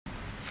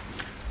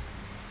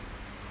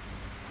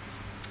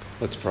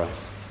Let's pray.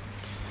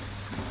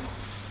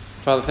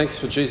 Father, thanks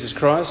for Jesus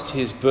Christ,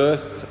 his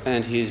birth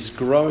and his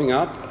growing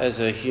up as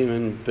a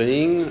human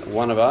being,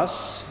 one of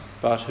us,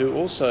 but who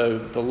also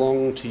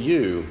belonged to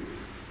you.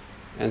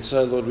 And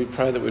so, Lord, we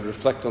pray that we'd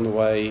reflect on the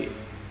way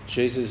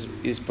Jesus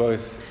is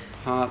both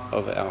part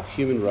of our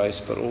human race,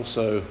 but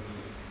also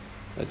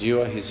that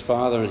you are his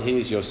Father and he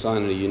is your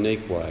Son in a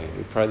unique way.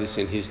 We pray this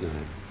in his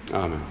name.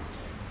 Amen.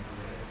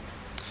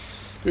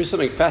 There is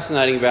something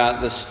fascinating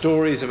about the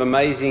stories of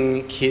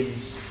amazing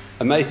things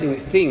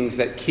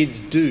that kids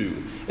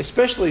do,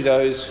 especially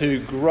those who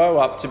grow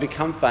up to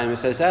become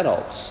famous as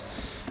adults.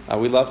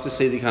 We love to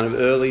see the kind of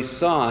early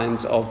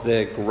signs of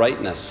their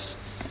greatness.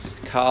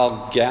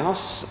 Carl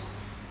Gauss,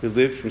 who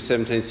lived from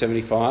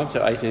 1775 to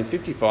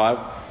 1855,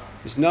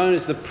 is known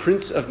as the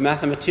Prince of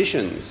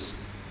Mathematicians.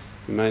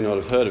 You may not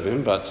have heard of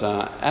him, but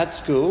at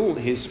school,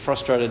 his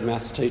frustrated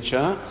maths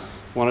teacher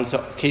wanted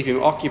to keep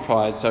him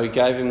occupied, so he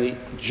gave him the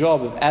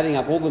job of adding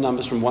up all the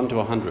numbers from 1 to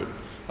 100.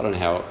 I don't know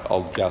how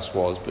old Gauss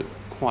was, but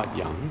quite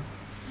young.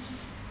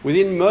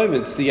 Within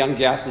moments, the young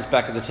Gauss is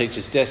back at the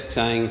teacher's desk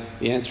saying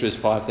the answer is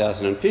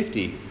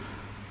 5,050.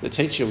 The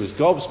teacher was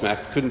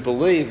gobsmacked, couldn't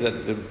believe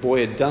that the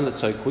boy had done it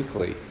so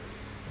quickly.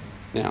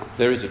 Now,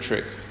 there is a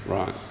trick,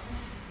 right?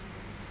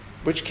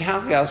 Which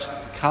Carl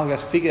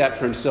Gauss figured out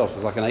for himself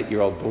as like an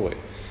 8-year-old boy.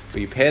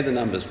 Where you pair the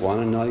numbers 1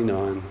 and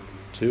 99,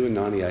 2 and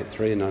 98,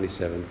 3 and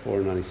 97, 4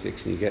 and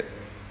 96, and you get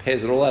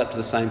pairs that all add up to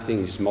the same thing.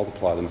 You just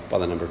multiply them by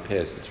the number of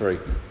pairs. It's very,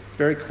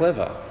 very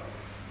clever,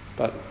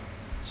 but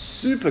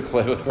super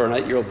clever for an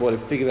 8-year-old boy to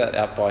figure that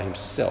out by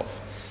himself.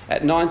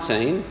 At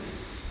 19,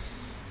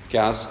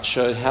 Gauss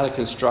showed how to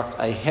construct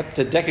a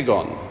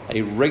heptadecagon,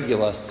 a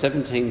regular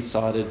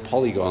 17-sided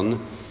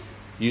polygon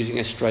using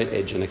a straight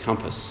edge and a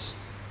compass.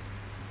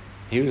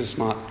 He was a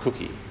smart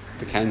cookie,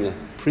 became the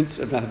Prince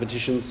of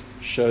Mathematicians,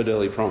 showed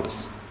early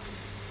promise.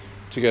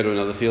 To go to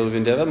another field of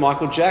endeavour,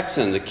 Michael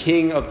Jackson, the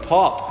king of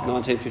pop,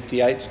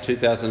 1958 to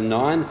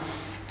 2009,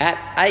 at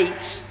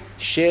 8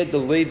 shared the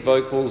lead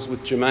vocals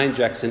with Jermaine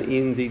Jackson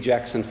in the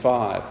Jackson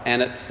 5,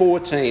 and at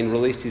 14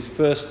 released his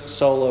first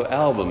solo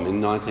album in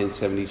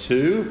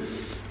 1972,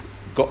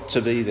 Got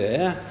to Be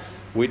There,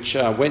 which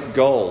went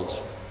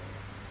gold.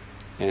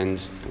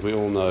 And we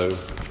all know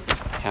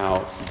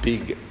how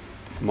big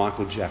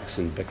Michael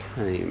Jackson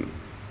became.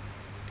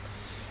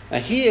 Now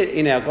here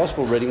in our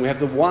Gospel reading we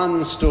have the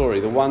one story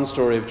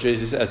of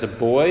Jesus as a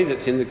boy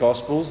that's in the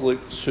Gospels,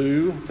 Luke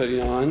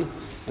 2:39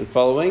 and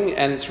following,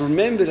 and it's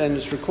remembered and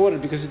it's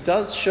recorded because it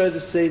does show the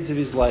seeds of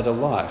his later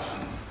life.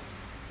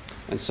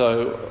 And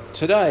so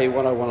today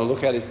what I want to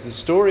look at is the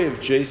story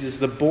of Jesus,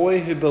 the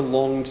boy who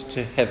belonged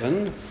to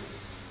heaven,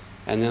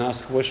 and then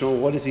ask the question, well,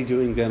 what is he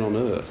doing then on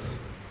earth?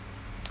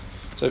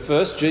 So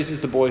first, Jesus,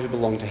 the boy who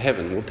belonged to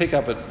heaven. We'll pick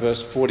up at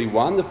verse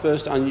 41. The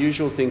first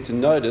unusual thing to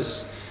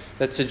notice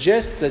that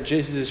suggests that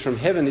Jesus is from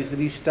heaven is that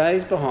he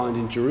stays behind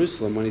in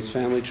Jerusalem when his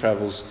family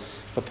travels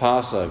for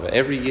Passover.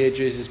 Every year,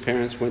 Jesus'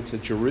 parents went to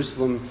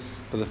Jerusalem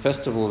for the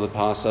festival of the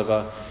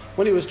Passover.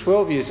 When he was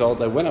 12 years old,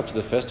 they went up to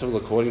the festival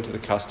according to the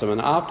custom,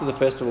 and after the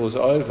festival was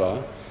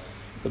over,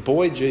 the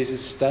boy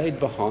Jesus stayed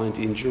behind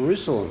in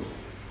Jerusalem.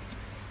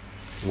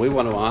 We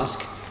want to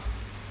ask,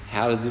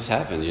 how did this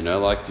happen?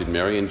 Did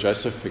Mary and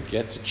Joseph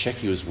forget to check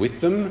he was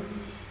with them?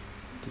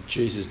 Did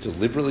Jesus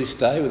deliberately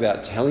stay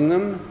without telling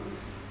them?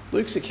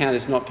 Luke's account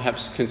is not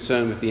perhaps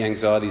concerned with the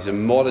anxieties of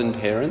modern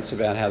parents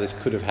about how this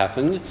could have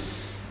happened,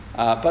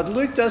 but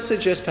Luke does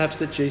suggest perhaps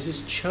that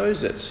Jesus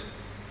chose it.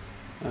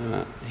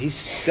 He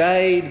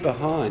stayed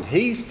behind.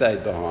 It's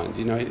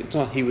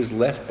not he was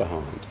left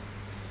behind.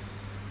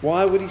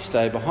 Why would he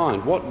stay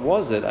behind? What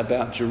was it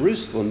about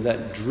Jerusalem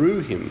that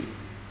drew him?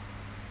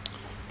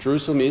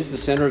 Jerusalem is the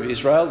centre of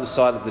Israel, the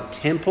site of the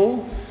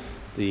temple,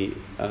 the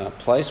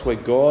place where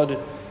God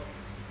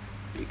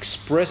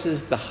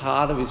expresses the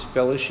heart of his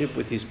fellowship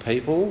with his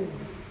people.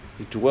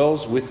 He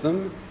dwells with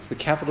them. It's the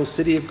capital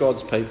city of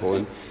God's people.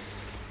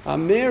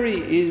 And Mary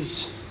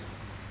is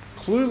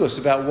clueless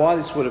about why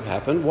this would have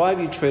happened. Why have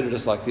you treated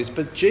us like this?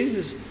 But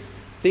Jesus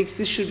thinks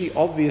this should be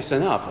obvious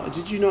enough.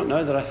 Did you not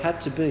know that I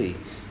had to be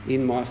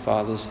in my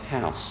Father's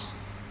house?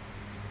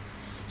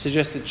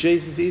 Suggests that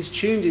Jesus is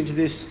tuned into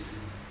this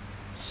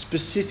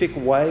specific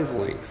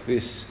wavelength,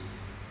 this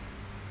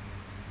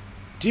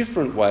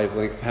different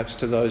wavelength perhaps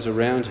to those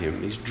around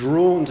him. He's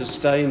drawn to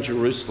stay in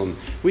Jerusalem,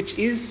 which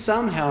is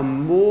somehow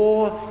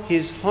more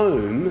his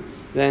home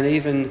than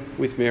even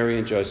with Mary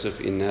and Joseph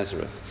in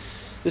Nazareth.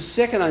 The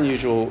second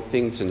unusual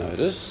thing to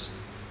notice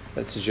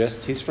that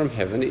suggests he's from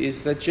heaven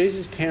is that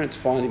Jesus' parents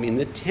find him in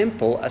the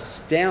temple,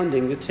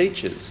 astounding the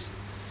teachers.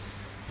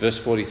 Verse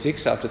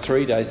 46, after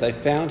 3 days they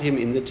found him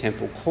in the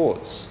temple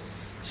courts,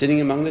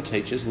 sitting among the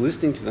teachers,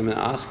 listening to them and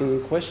asking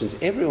them questions.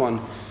 Everyone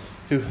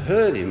who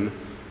heard him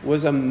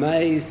was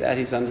amazed at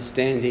his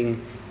understanding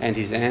and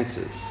his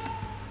answers.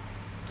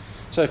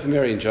 So for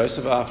Mary and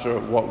Joseph, after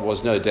what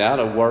was no doubt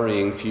a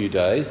worrying few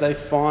days, they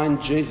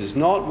find Jesus,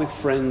 not with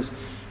friends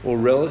or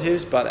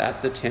relatives, but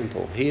at the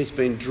temple. He has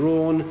been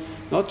drawn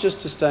not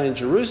just to stay in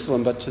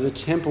Jerusalem, but to the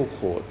temple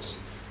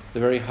courts, the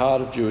very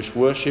heart of Jewish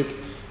worship,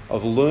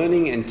 of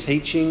learning and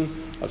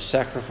teaching, of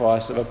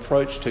sacrifice, of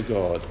approach to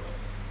God,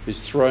 whose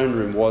throne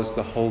room was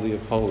the Holy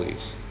of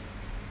Holies.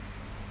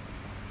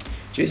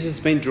 Jesus has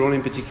been drawn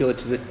in particular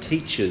to the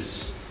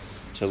teachers,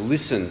 to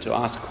listen, to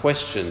ask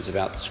questions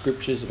about the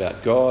scriptures,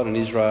 about God and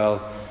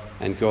Israel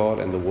and God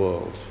and the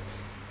world.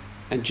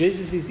 And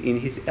Jesus is in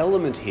his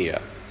element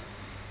here.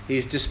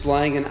 He's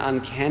displaying an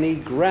uncanny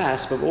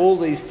grasp of all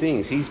these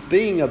things. He's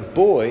being a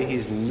boy,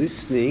 he's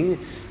listening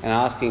and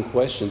asking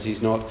questions.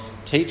 He's not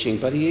teaching,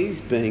 but he is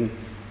being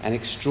an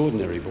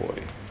extraordinary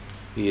boy.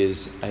 He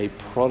is a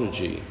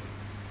prodigy.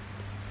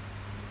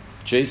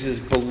 Jesus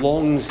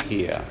belongs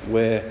here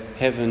where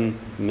heaven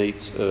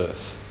meets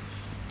earth.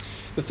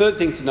 The third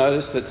thing to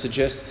notice that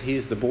suggests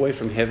he's the boy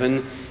from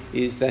heaven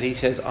is that he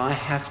says, I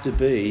have to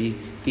be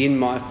in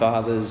my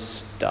Father's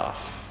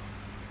stuff.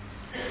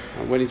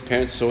 When his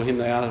parents saw him,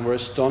 they were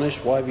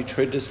astonished. Why have you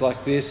treated us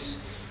like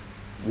this?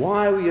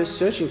 Why were you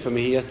searching for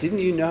me? He asked, didn't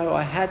you know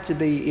I had to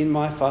be in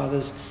my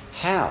Father's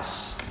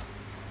house?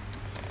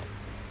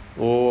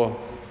 Or,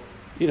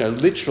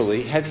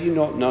 literally, have you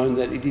not known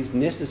that it is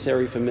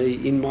necessary for me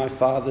in my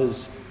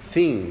Father's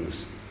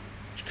things?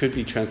 Which could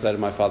be translated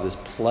my Father's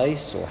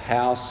place or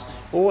house,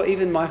 or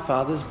even my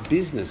Father's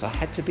business. I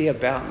had to be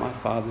about my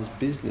Father's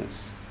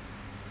business.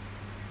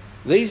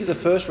 These are the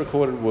first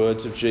recorded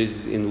words of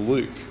Jesus in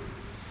Luke.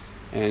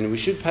 And we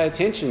should pay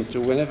attention to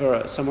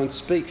whenever someone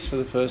speaks for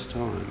the first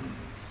time.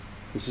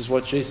 This is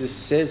what Jesus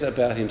says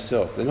about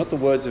himself. They're not the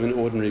words of an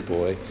ordinary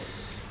boy.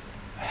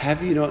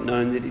 Have you not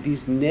known that it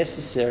is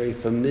necessary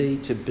for me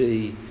to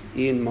be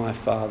in my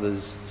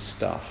Father's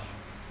stuff?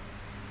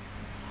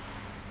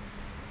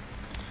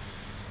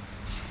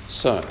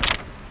 So,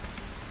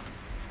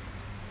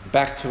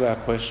 back to our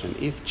question.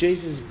 If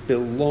Jesus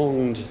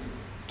belonged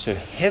to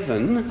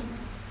heaven,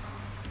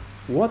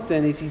 what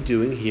then is he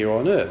doing here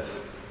on earth?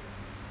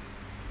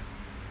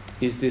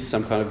 Is this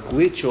some kind of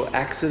glitch or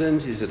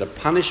accident? Is it a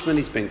punishment?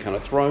 He's been kind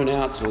of thrown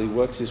out till he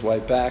works his way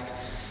back.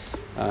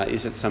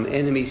 Is it some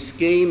enemy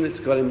scheme that's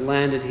got him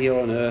landed here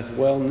on earth?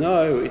 Well,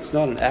 no, it's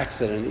not an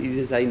accident. It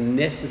is a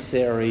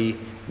necessary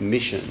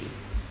mission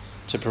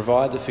to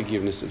provide the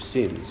forgiveness of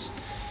sins.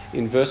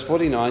 In verse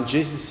 49,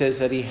 Jesus says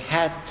that he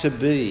had to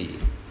be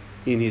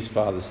in his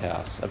Father's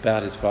house,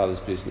 about his Father's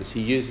business.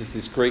 He uses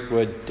this Greek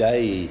word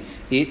dei.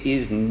 It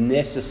is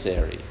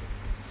necessary.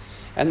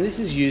 And this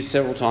is used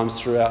several times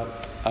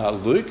throughout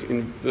Luke,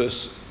 in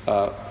verse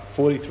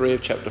 43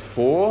 of chapter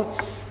 4,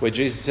 where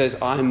Jesus says,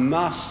 I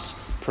must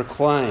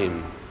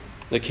proclaim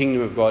the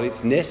kingdom of God.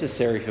 It's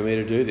necessary for me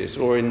to do this.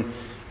 Or in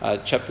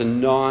chapter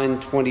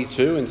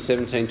 9:22 and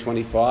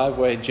 17:25,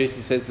 where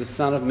Jesus says the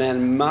Son of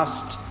Man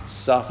must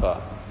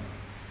suffer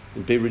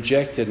and be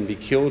rejected and be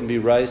killed and be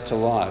raised to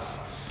life.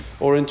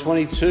 Or in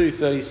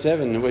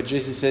 22:37, where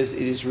Jesus says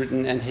it is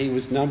written, and he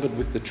was numbered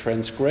with the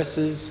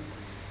transgressors,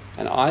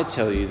 and I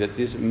tell you that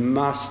this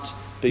must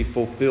be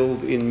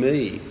fulfilled in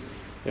me.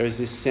 There is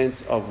this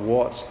sense of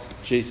what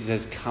Jesus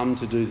has come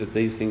to do, that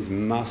these things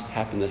must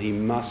happen, that he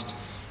must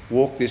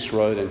walk this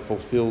road and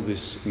fulfill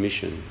this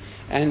mission.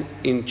 And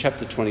in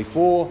chapter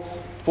 24,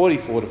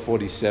 44 to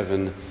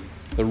 47,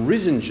 the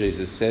risen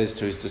Jesus says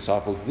to his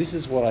disciples, this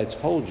is what I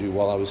told you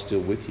while I was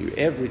still with you.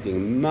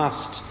 Everything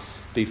must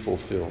be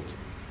fulfilled.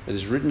 It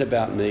is written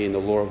about me in the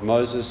law of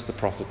Moses, the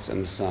prophets,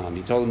 and the Psalm.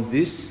 He told them,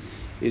 this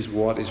is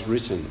what is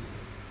written.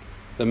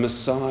 The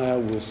Messiah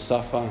will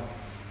suffer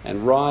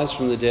and rise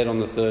from the dead on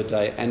the third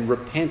day, and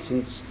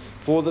repentance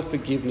for the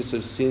forgiveness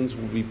of sins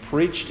will be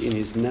preached in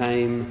his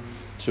name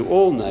to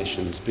all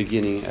nations,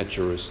 beginning at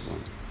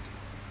Jerusalem.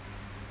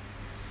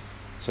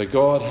 So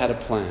God had a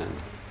plan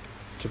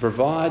to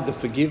provide the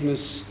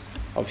forgiveness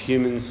of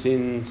human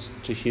sins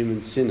to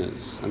human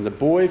sinners, and the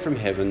boy from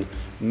heaven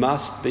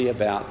must be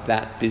about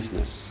that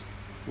business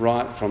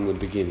right from the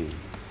beginning,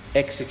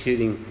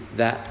 executing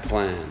that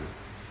plan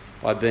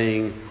by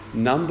being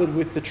numbered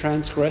with the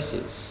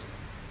transgressors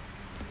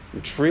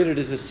and treated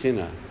as a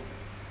sinner,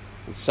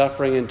 and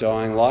suffering and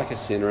dying like a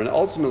sinner, and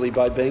ultimately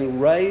by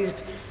being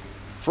raised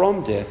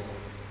from death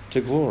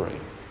to glory.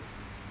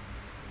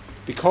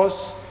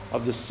 Because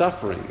of the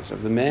sufferings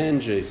of the man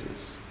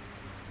Jesus,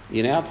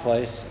 in our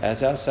place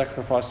as our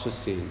sacrifice for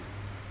sin,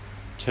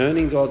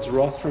 turning God's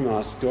wrath from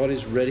us, God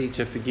is ready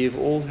to forgive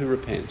all who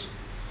repent.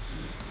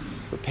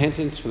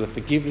 Repentance for the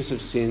forgiveness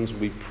of sins will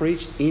be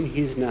preached in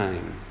his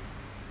name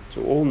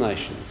to all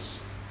nations,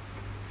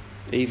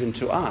 even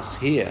to us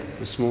here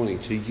this morning,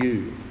 to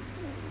you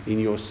in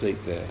your seat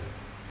there.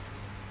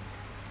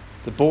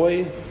 The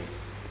boy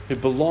who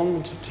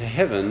belonged to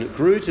heaven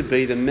grew to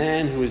be the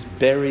man who was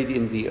buried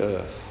in the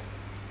earth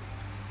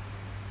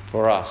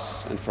for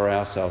us and for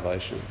our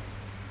salvation.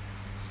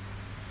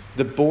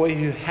 The boy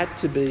who had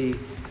to be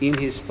in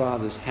his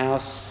Father's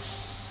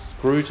house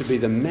grew to be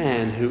the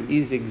man who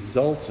is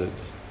exalted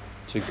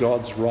to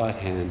God's right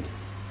hand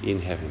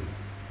in heaven.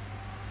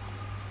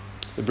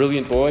 The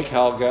brilliant boy,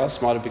 Carl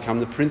Gauss, might have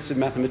become the prince of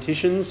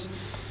mathematicians.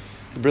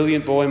 The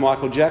brilliant boy,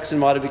 Michael Jackson,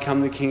 might have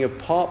become the king of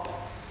pop.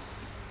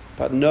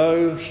 But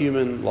no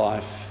human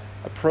life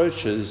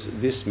approaches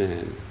this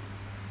man,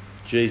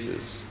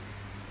 Jesus,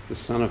 the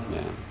Son of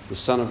Man, the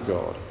Son of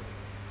God,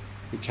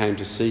 who came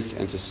to seek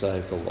and to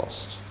save the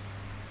lost.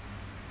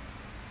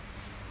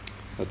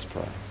 Let's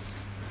pray.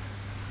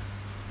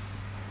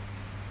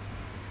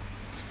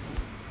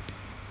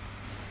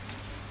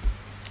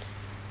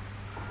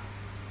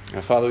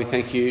 Our Father, we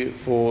thank you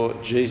for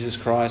Jesus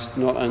Christ,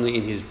 not only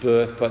in his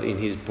birth but in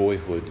his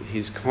boyhood,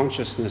 his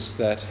consciousness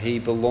that he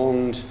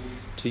belonged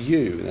to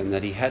you and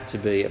that he had to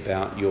be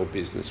about your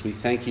business. We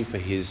thank you for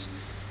his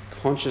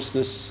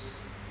consciousness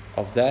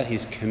of that,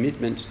 his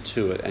commitment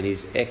to it and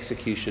his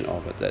execution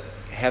of it, that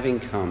having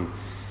come,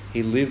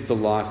 he lived the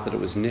life that it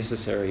was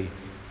necessary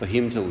for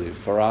him to live,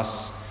 for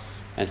us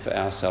and for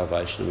our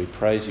salvation. And we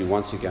praise you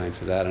once again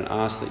for that and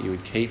ask that you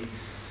would keep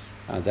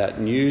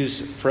that news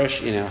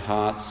fresh in our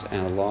hearts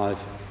and alive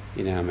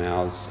in our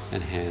mouths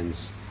and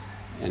hands,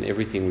 and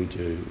everything we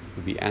do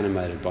would be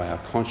animated by our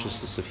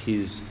consciousness of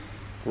his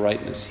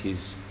greatness,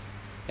 his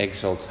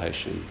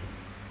exaltation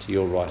to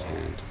your right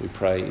hand. We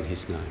pray in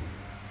his name.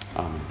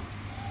 Amen.